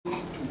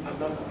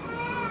I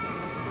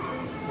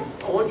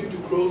want you to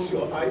close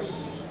your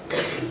eyes.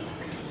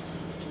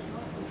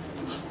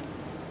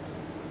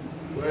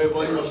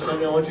 Wherever you are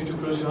standing, I want you to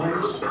close your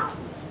eyes.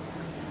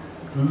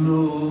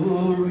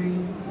 Glory,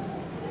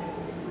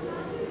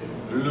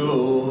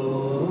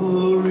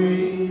 glory,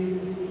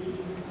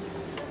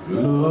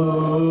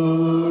 glory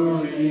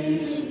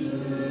to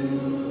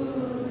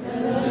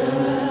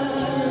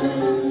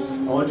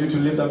I want you to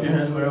lift up your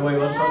hands wherever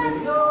you are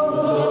standing.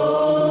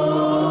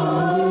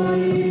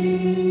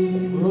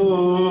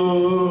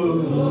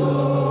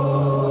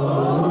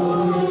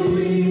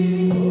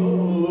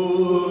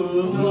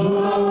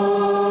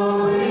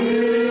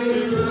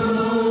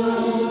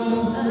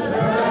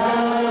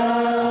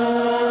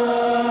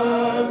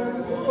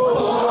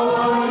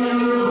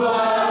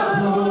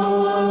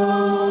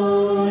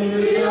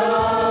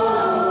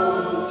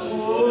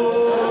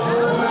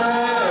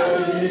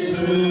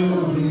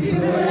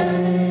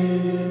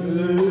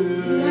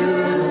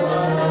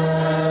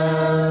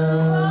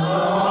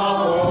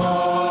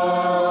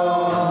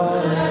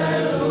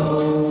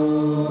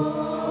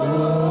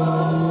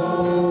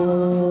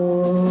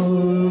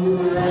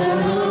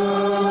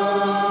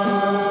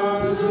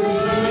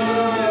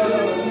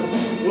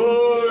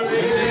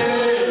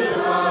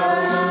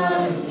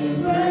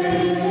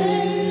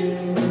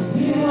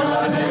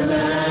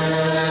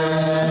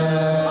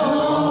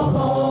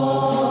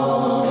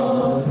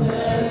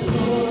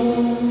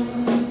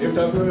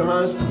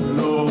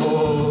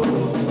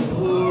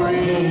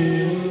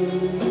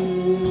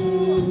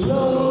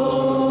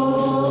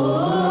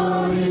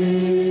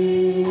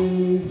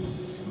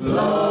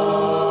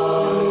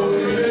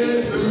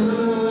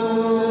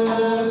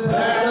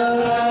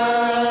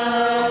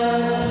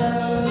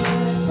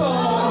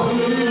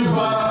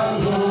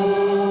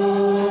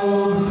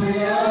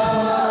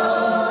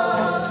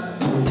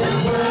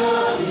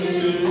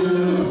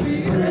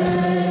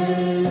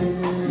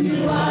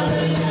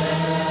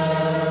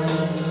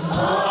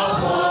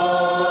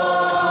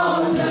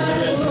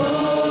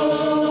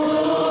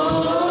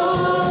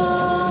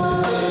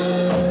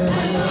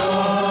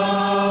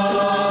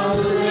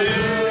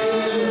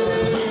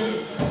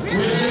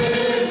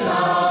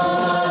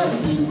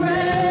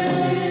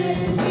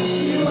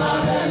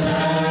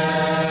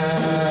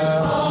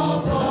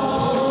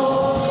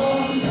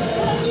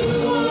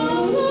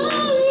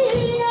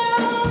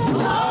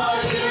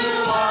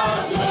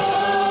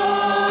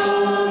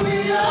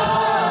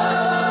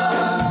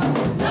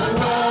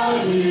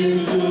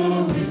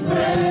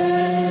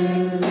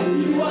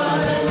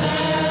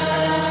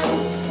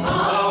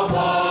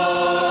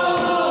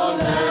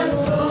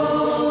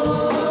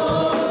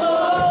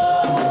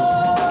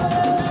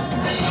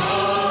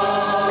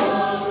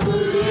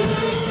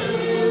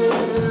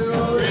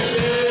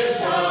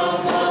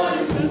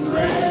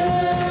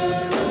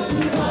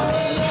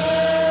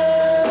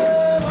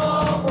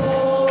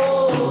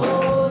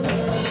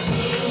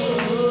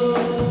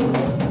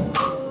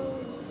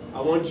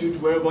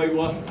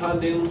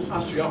 Standing,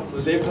 as you have to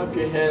lift up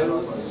your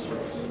hands.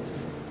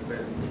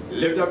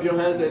 Lift up your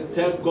hands and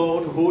tell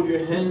God to hold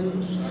your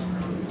hands.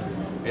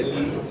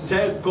 And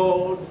tell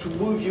God to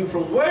move you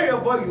from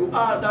wherever you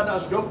are that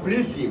does not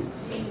please Him.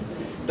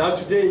 That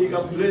today He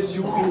can place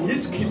you in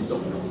His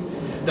kingdom.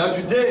 That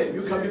today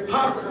you can be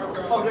part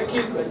of the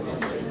kingdom.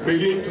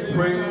 Begin to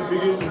pray,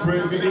 begin to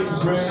pray, begin to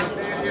pray,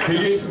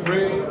 begin to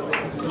pray.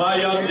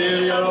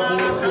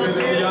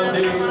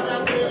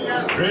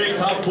 Break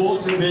up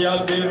force in the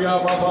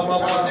Yanderia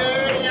Baba.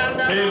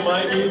 Hey,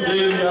 my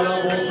Inderia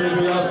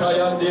Bosibia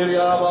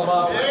Sayanderia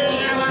Baba.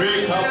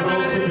 Break up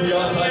force in the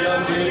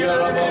Yanderia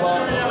Baba.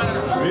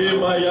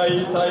 Remaya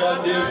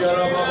Itayanderia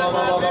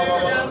Baba.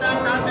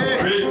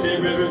 Break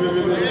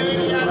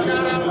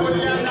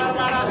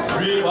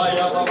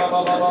Remaya Baba.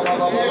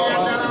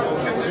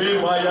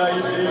 Remaya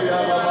Inderia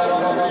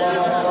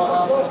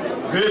Baba.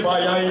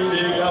 Remaya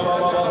Inderia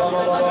Baba.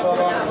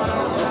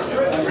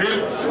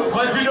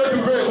 Continue to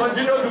pray,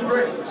 continue to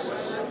pray.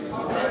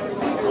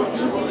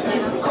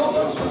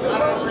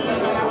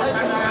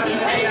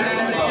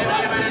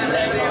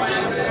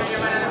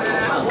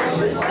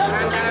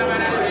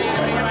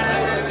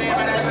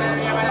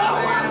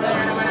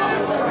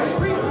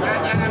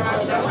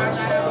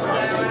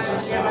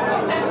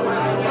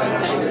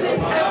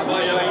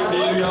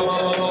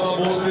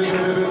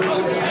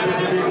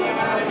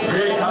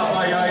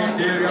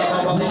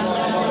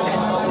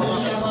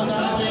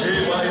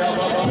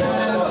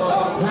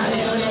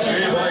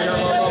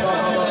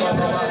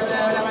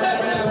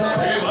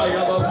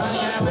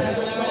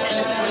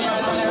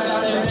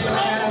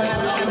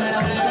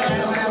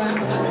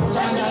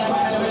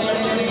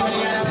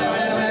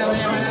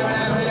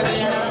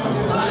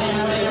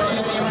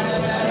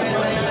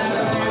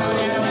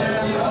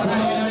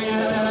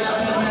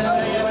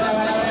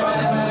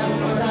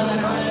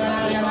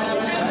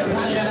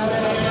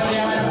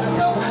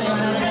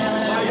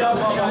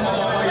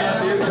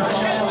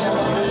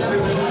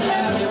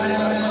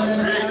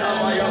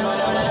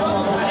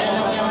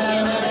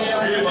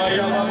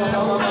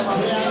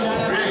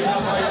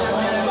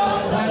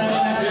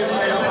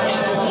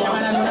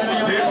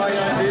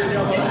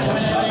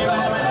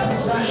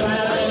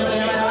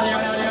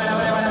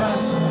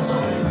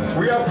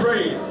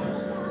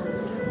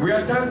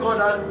 I thank God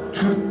that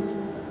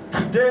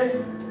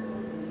today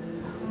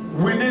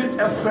we need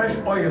a fresh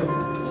oil.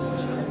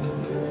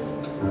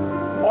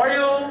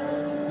 Oil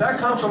that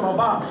comes from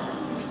above.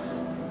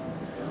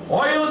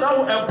 Oil that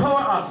will empower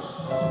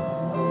us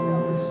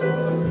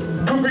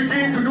to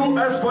begin to do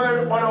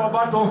exploit on our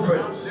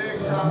battlefield.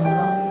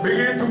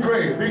 Begin to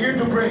pray. Begin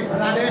to pray.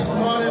 And this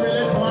morning we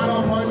lift one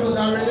up on you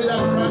that we need a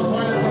fresh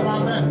oil from our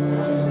men.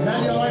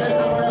 Then you already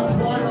come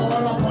and pour your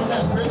oil upon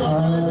the Spirit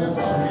of the living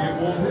God.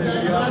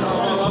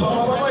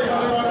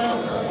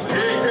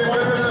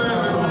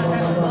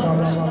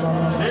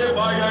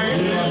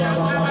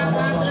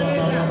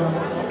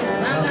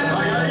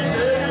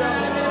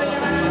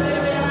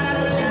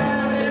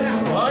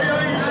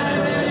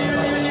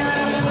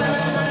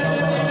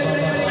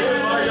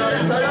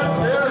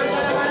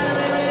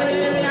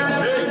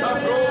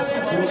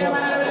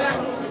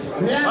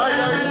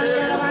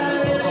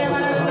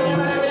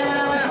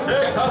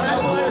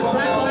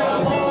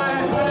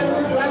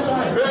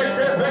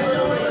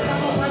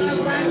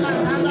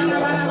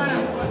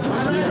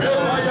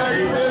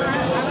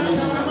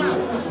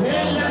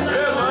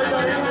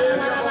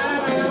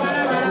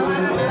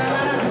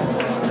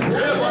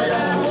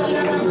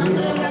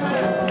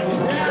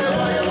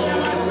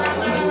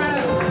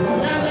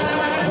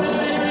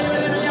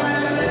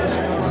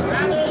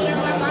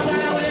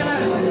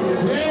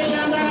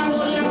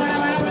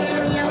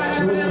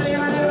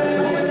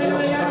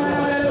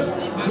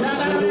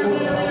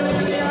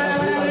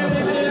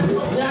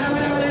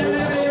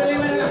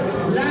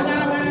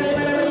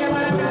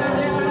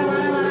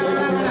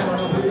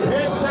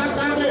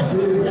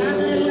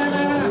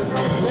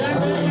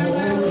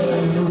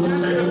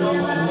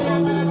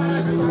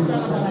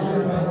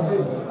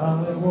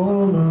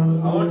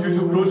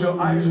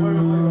 Eyes where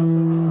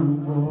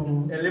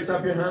and lift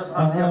up your hands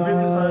as they are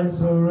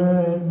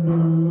ministering.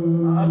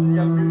 As they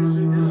are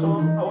ministering this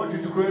song, I want you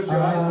to close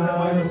your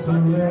eyes to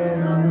the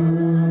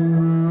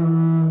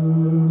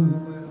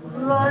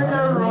like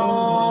a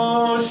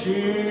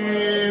rushing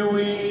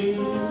wind,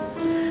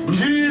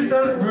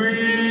 Jesus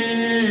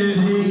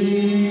breathing.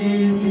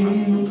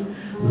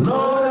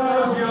 Lord,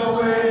 have your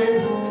way.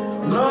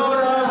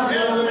 Lord, have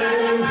your way.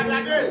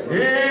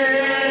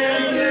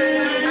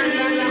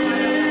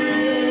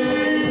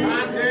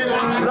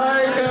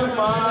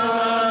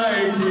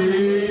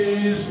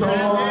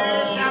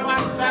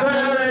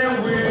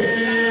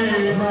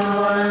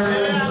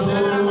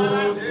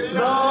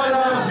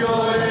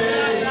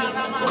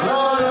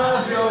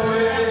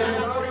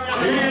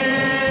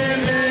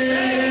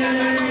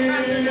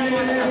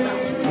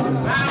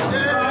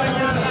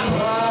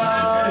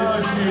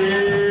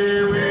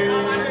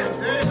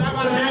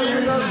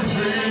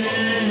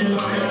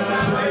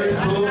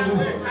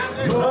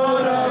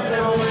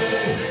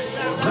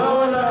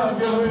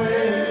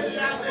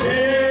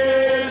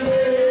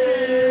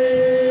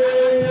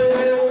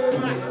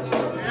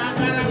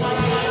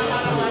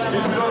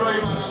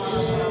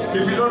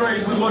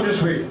 This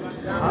way.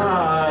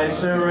 I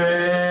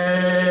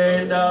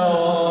surrender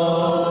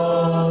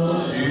all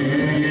to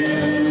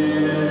you.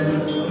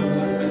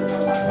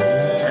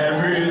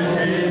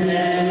 Everything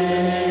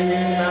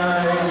I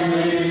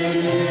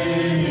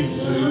give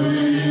to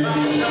you.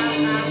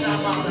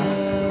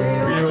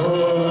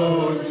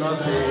 Behold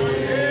nothing.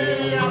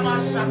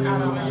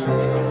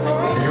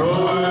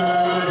 Behold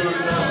nothing.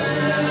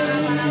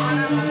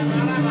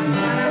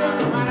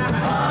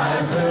 I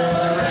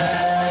surrender.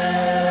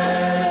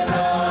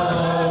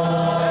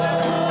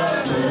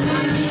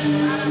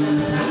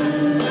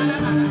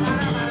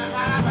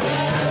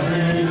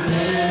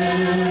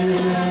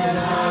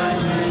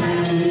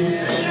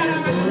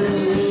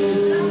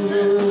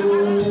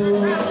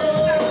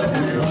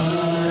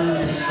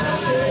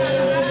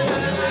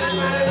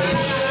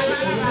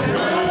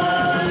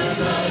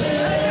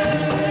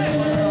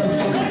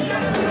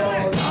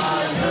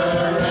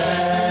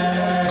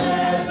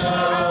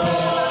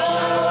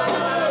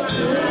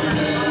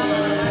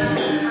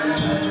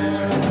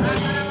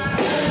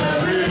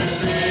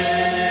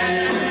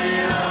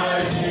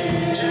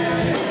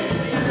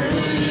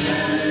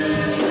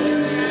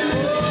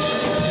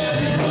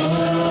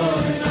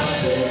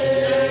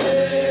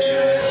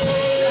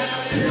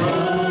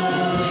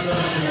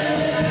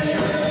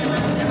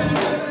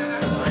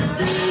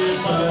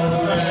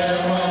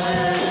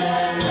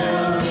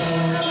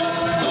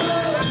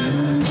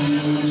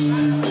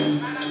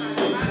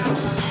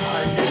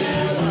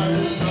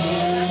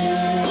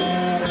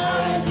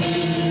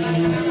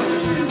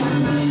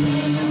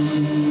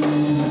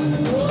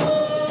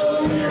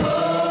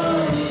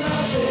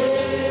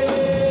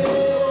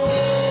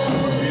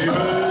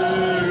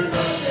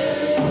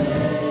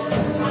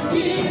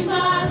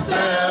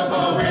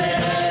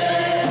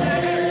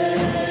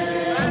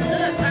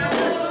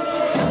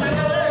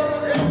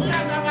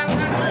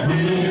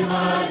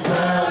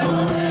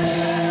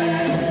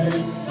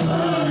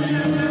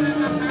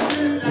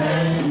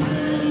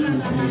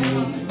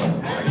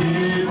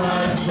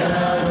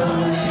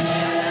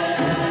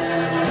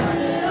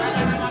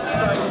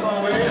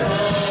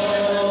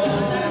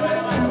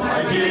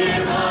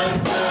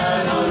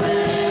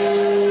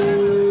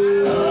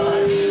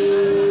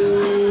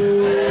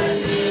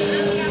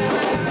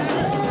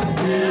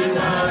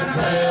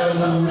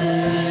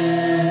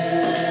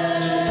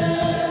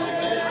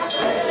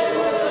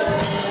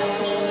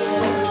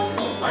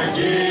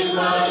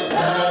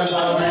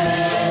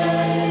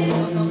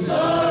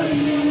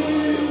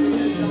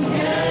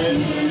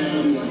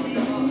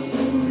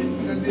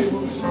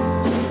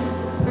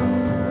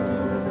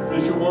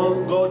 If you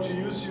want God to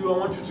use you, I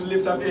want you to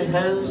lift up your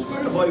hands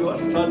wherever you are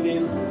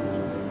standing.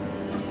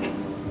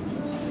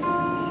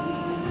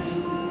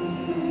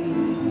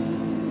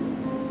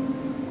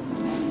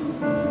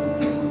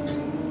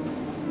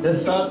 The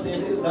sad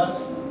thing is that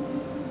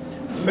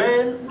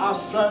men are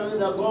striving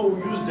that God will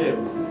use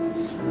them,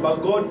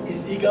 but God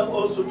is eager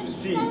also to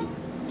see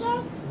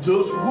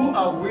those who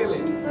are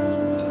willing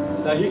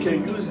that He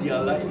can use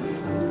their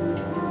life.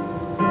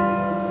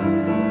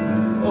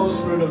 Oh,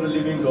 Spirit of the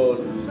living God.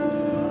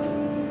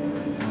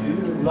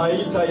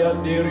 Laita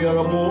yanderia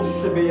ramo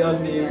sebe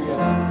yanderia.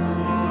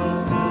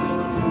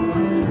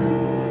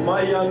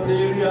 My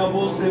yanderia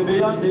mo sebe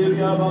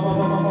yanderia ba ba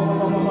ba ba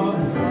ba ba ba.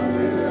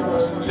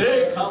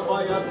 Le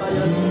kabayata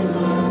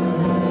yanderia.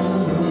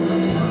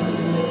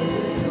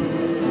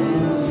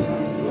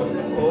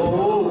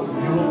 Oh,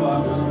 Jehovah,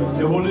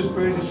 the Holy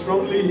Spirit is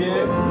strongly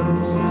here.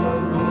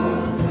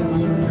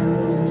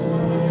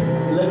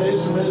 Let the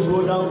instruments go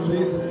down,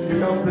 please. You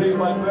can play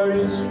my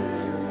parents.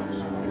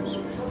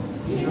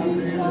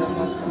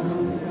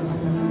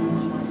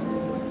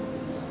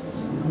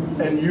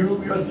 And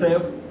you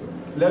yourself,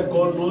 let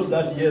God know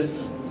that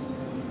yes,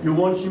 you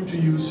want Him to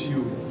use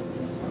you.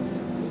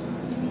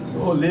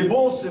 Oh,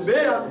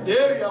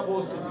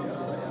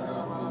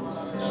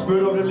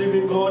 Spirit of the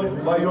living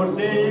God, by your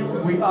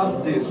name we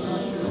ask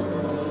this.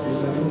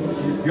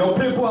 Your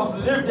people have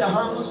lifted their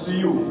hands to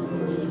you.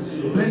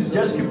 Please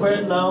just keep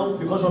quiet now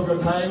because of your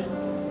time.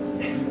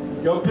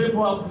 Your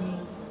people have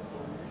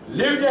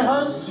lifted their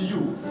hands to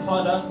you,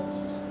 Father,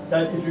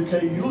 that if you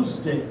can use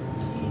them,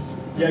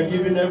 they are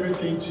giving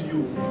everything to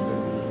you.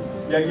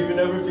 They are giving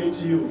everything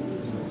to you.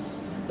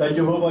 That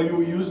Jehovah,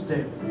 you use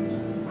them.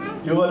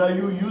 Jehovah,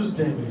 you use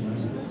them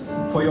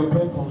for your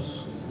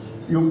purpose.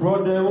 You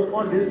brought them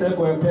on this earth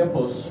for a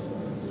purpose.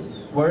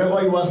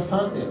 Wherever you are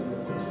standing,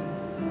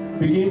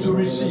 begin to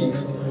receive.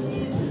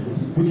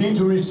 Begin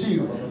to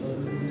receive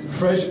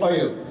fresh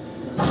oil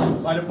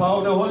by the power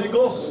of the Holy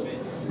Ghost.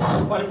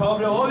 By the power of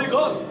the Holy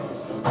Ghost.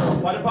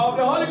 By the power of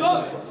the Holy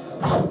Ghost.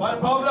 By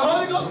the power of the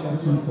Holy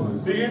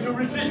Ghost. Begin to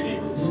receive.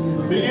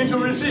 Begin to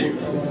receive.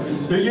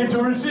 Begin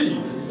to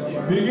receive.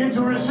 Begin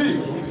to receive.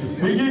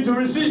 Begin to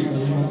receive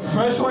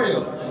fresh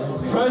oil.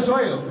 Fresh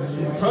oil.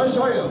 Fresh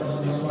oil.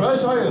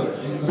 Fresh oil.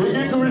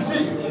 Begin to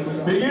receive.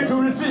 Begin to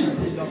receive.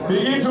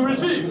 Begin to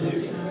receive.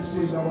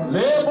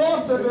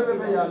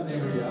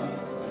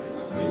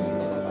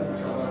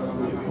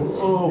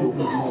 Oh.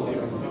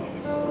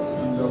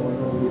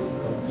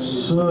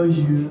 So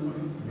you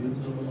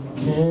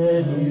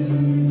can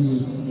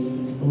use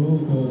me, oh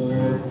God,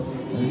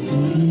 and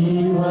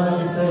give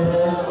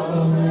myself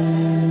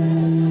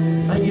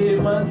away. I give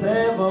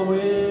myself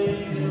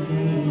away.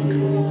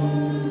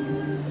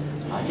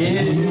 I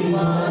give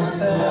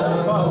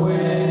myself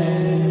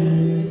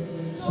away.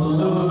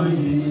 So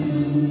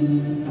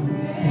you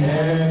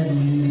can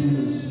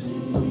use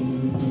me.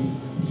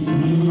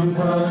 Give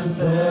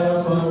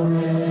myself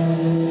away.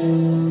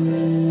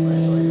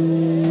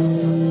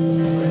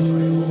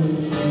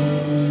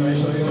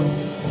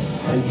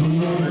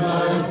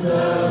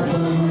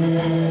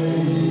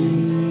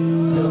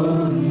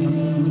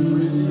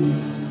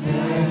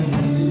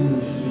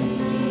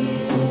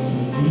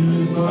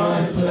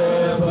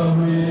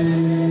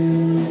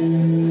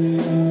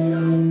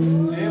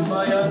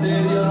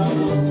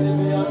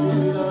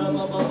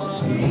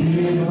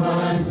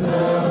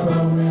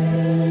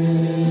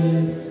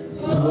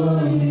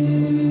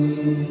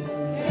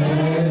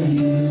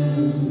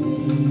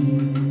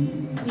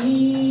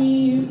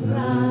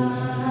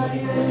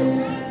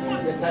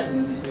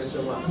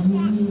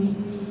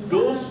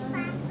 Those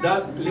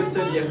that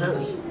lifted their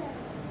hands,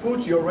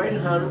 put your right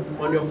hand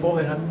on your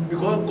forehead,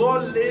 because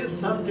God lays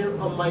something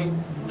on my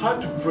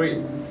heart to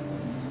pray.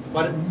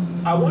 But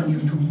I want you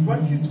to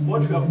practice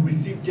what you have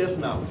received just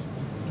now.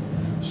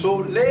 So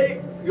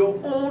lay your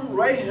own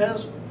right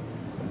hands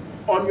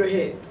on your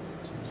head.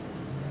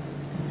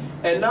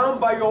 And now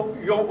by your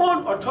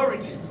own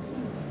authority,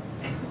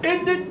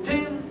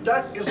 anything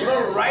that is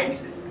not right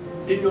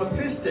in your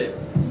system,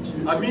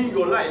 I mean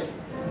your life,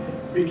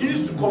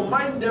 begins to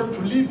command them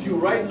to leave you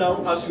right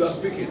now as you are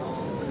speaking.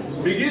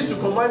 Begins to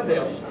command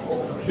them.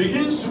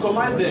 Begins to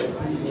command them.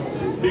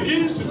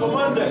 Begins to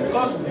command them,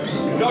 because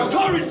the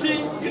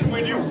authority is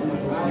with you.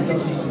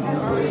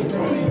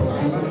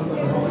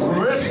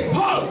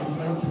 Respond.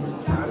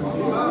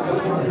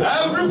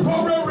 Every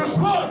problem,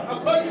 respond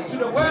according to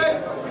the word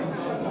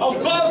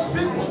of God's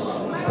people.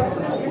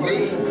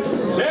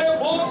 Les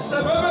bons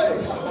se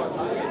bébés.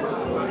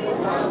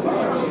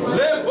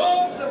 Les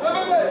bons se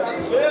bébés.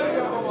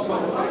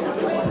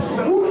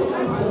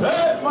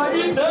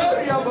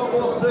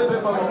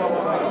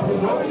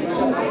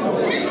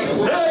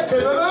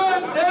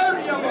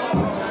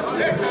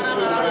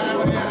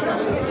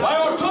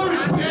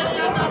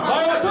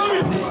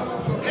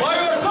 By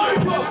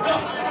authority of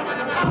God,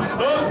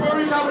 no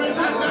spirit can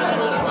resist.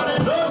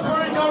 No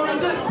spirit can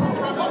resist.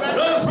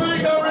 No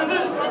spirit can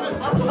resist.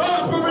 No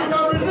spirit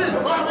can resist.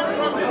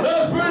 No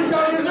spirit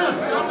can resist.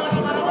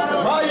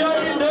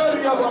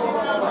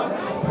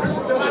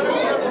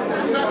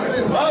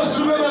 My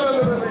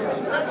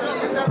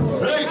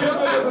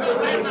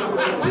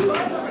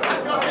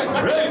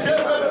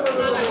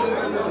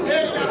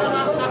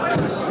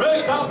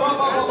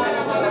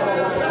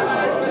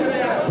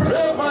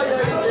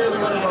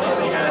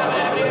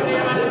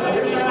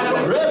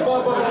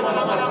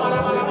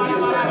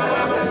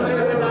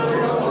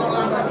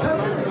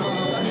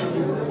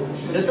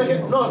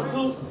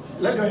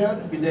Let your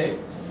hand be there.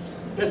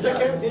 The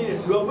second thing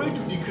is you are going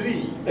to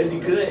decree and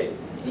declare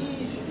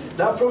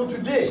that from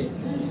today,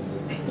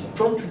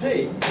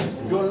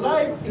 your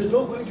life is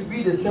not going to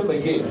be the same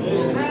again.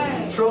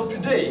 From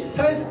today,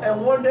 signs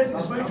and wonders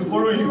is going to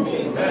follow you.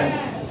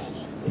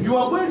 You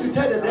are going to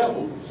tell the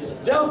devil,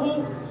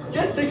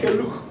 just take a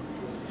look.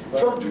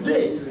 From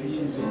today,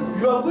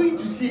 you are going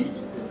to see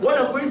what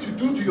I'm going to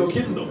do to your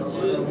kingdom.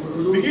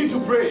 Begin to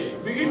pray,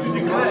 begin to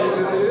declare,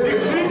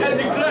 decree and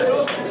declare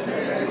those things.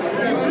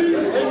 Decree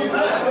and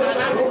declare those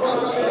things.